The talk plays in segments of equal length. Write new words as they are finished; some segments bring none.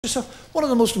yourself, one of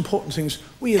the most important things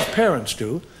we as parents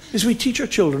do is we teach our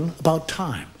children about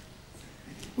time.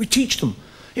 We teach them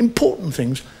important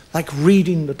things like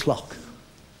reading the clock.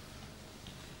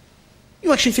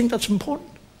 You actually think that's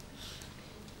important?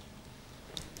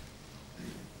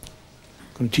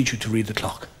 I'm going to teach you to read the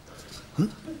clock. Huh?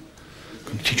 I'm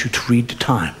going to teach you to read the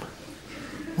time.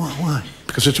 Why?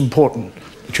 Because it's important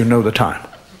that you know the time.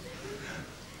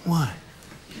 Why?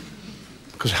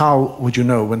 Because how would you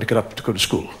know when to get up to go to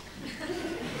school?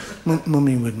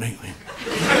 Mummy would make me.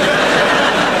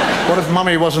 What if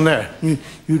Mummy wasn't there?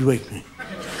 You'd wake me.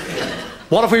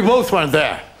 What if we both weren't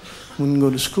there? Wouldn't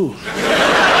go to school.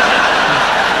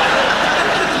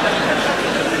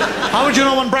 How would you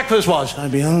know when breakfast was?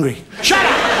 I'd be hungry. Shut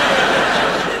up!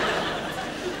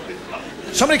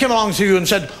 Somebody came along to you and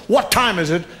said, what time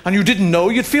is it? And you didn't know,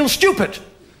 you'd feel stupid.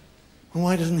 Well,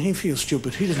 why doesn't he feel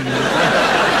stupid? He doesn't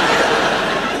know.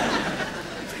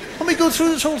 Let me go through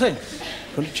this whole thing.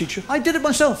 I'm going to teach you. I did it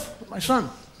myself with my son.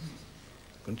 I'm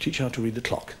going to teach you how to read the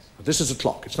clock. This is a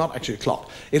clock. It's not actually a clock.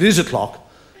 It is a clock,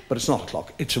 but it's not a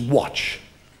clock. It's a watch.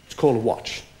 It's called a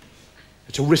watch.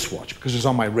 It's a wristwatch because it's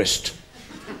on my wrist.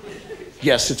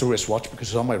 Yes, it's a wristwatch because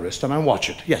it's on my wrist and I watch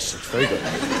it. Yes, it's very good.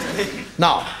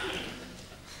 Now,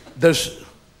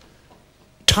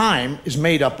 time is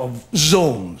made up of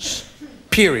zones,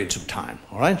 periods of time,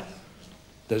 all right?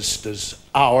 There's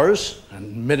hours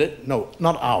and minute. No,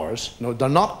 not hours. No, they're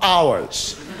not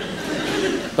hours.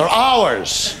 They're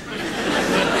hours.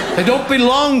 They don't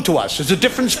belong to us. It's a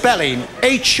different spelling.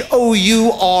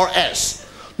 H-O-U-R-S.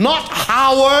 Not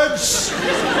Howards.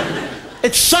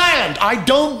 It's silent. I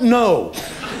don't know.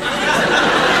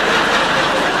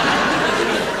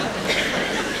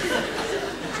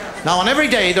 Now, on every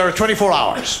day, there are 24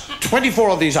 hours.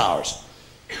 24 of these hours.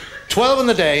 12 in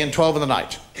the day and 12 in the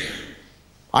night.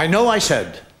 I know I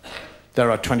said there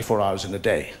are 24 hours in a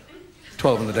day.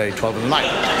 12 in the day, 12 in the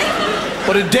night.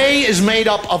 But a day is made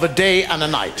up of a day and a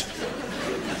night.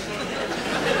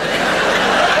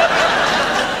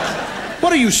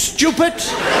 What are you, stupid?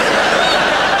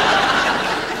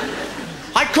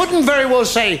 I couldn't very well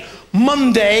say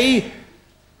Monday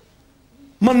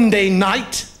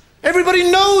night.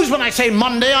 Everybody knows when I say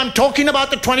Monday, I'm talking about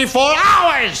the 24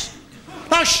 hours.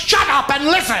 Now shut up and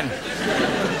listen.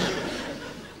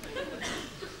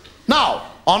 Now,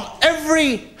 on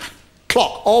every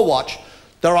clock or watch,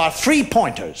 there are 3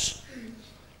 pointers.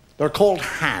 They're called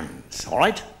hands, all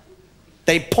right?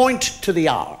 They point to the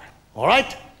hour, all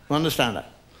right? You understand that?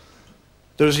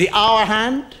 There's the hour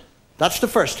hand. That's the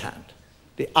first hand,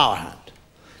 the hour hand.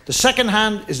 The second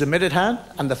hand is the minute hand,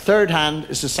 and the third hand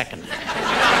is the second hand.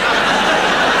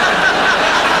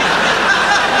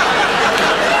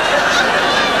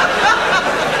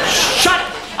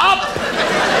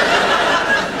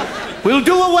 We'll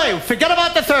do away. Forget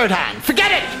about the third hand.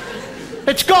 Forget it.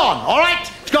 It's gone, all right?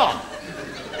 It's gone.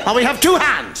 Now we have 2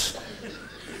 hands.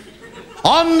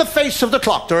 On the face of the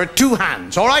clock, there are 2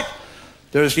 hands, all right?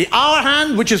 There's the hour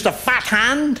hand, which is the fat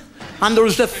hand, and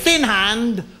there's the thin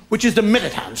hand, which is the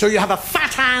minute hand. So you have a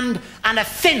fat hand and a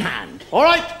thin hand, all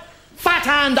right? Fat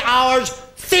hand, hours,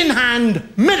 thin hand,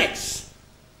 minutes.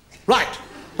 Right.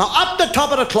 Now up the top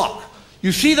of the clock,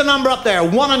 you see the number up there,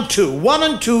 1 and 2. 1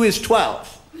 and 2 is 12.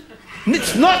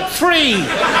 It's not 3.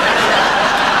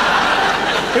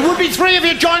 It would be 3 if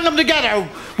you joined them together.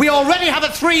 We already have a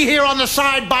 3 here on the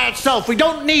side by itself. We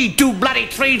don't need 2 bloody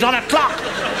 3s on a clock.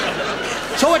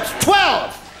 So it's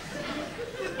 12.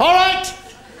 All right?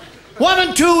 1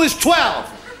 and 2 is 12.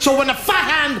 So when the fat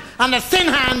hand and the thin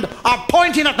hand are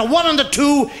pointing at the 1 and the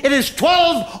 2, it is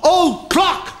 12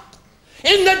 o'clock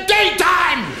in the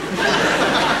daytime.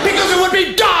 Because it would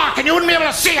be dark and you wouldn't be able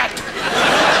to see it.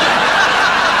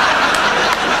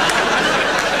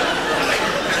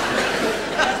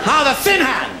 Now the thin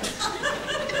hand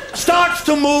starts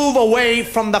to move away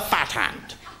from the fat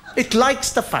hand. It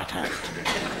likes the fat hand.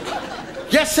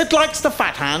 Yes, it likes the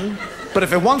fat hand, but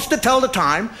if it wants to tell the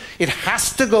time, it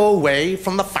has to go away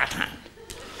from the fat hand.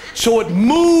 So it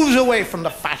moves away from the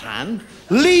fat hand,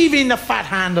 leaving the fat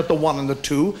hand at the 1 and the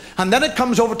 2, and then it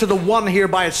comes over to the 1 here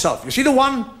by itself. You see the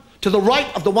 1 to the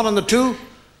right of the 1 and the 2?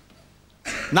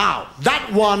 Now,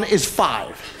 that 1 is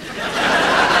 5.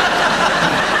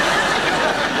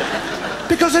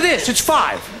 Because it is, it's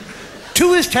 5.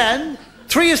 2 is 10,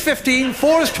 3 is 15,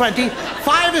 4 is 20,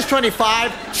 5 is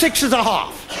 25, 6 is a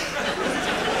half.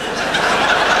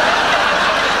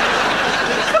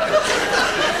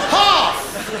 Half!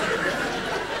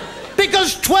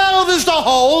 Because 12 is the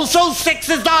whole, so 6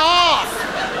 is the half.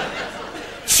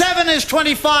 7 is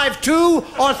 25 to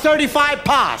or 35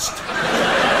 past.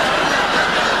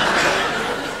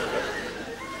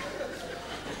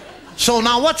 So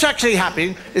now what's actually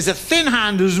happening is the thin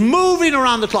hand is moving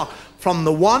around the clock from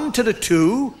the 1 to the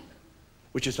 2,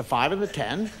 which is the 5 and the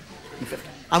 10, and 50.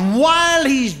 And while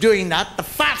he's doing that, the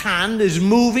fat hand is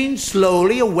moving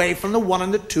slowly away from the 1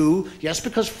 and the 2. Yes,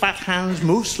 because fat hands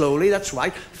move slowly, that's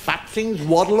right. Fat things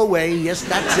waddle away, yes,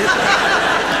 that's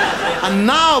it. And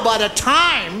now, by the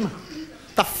time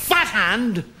the fat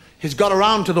hand has got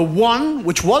around to the 1,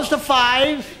 which was the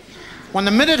 5, when the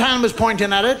minute hand was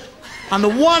pointing at it, and the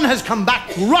 1 has come back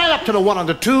right up to the 1 and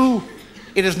the 2,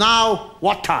 it is now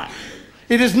what time?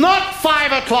 It is not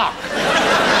 5 o'clock.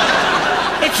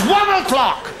 It's 1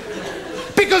 o'clock.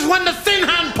 Because when the thin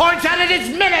hand points at it,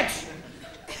 it's minutes.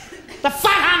 The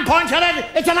fat hand points at it,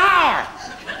 it's an hour.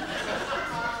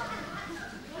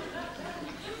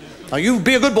 Now you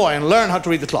be a good boy and learn how to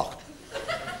read the clock.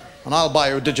 And I'll buy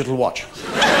you a digital watch.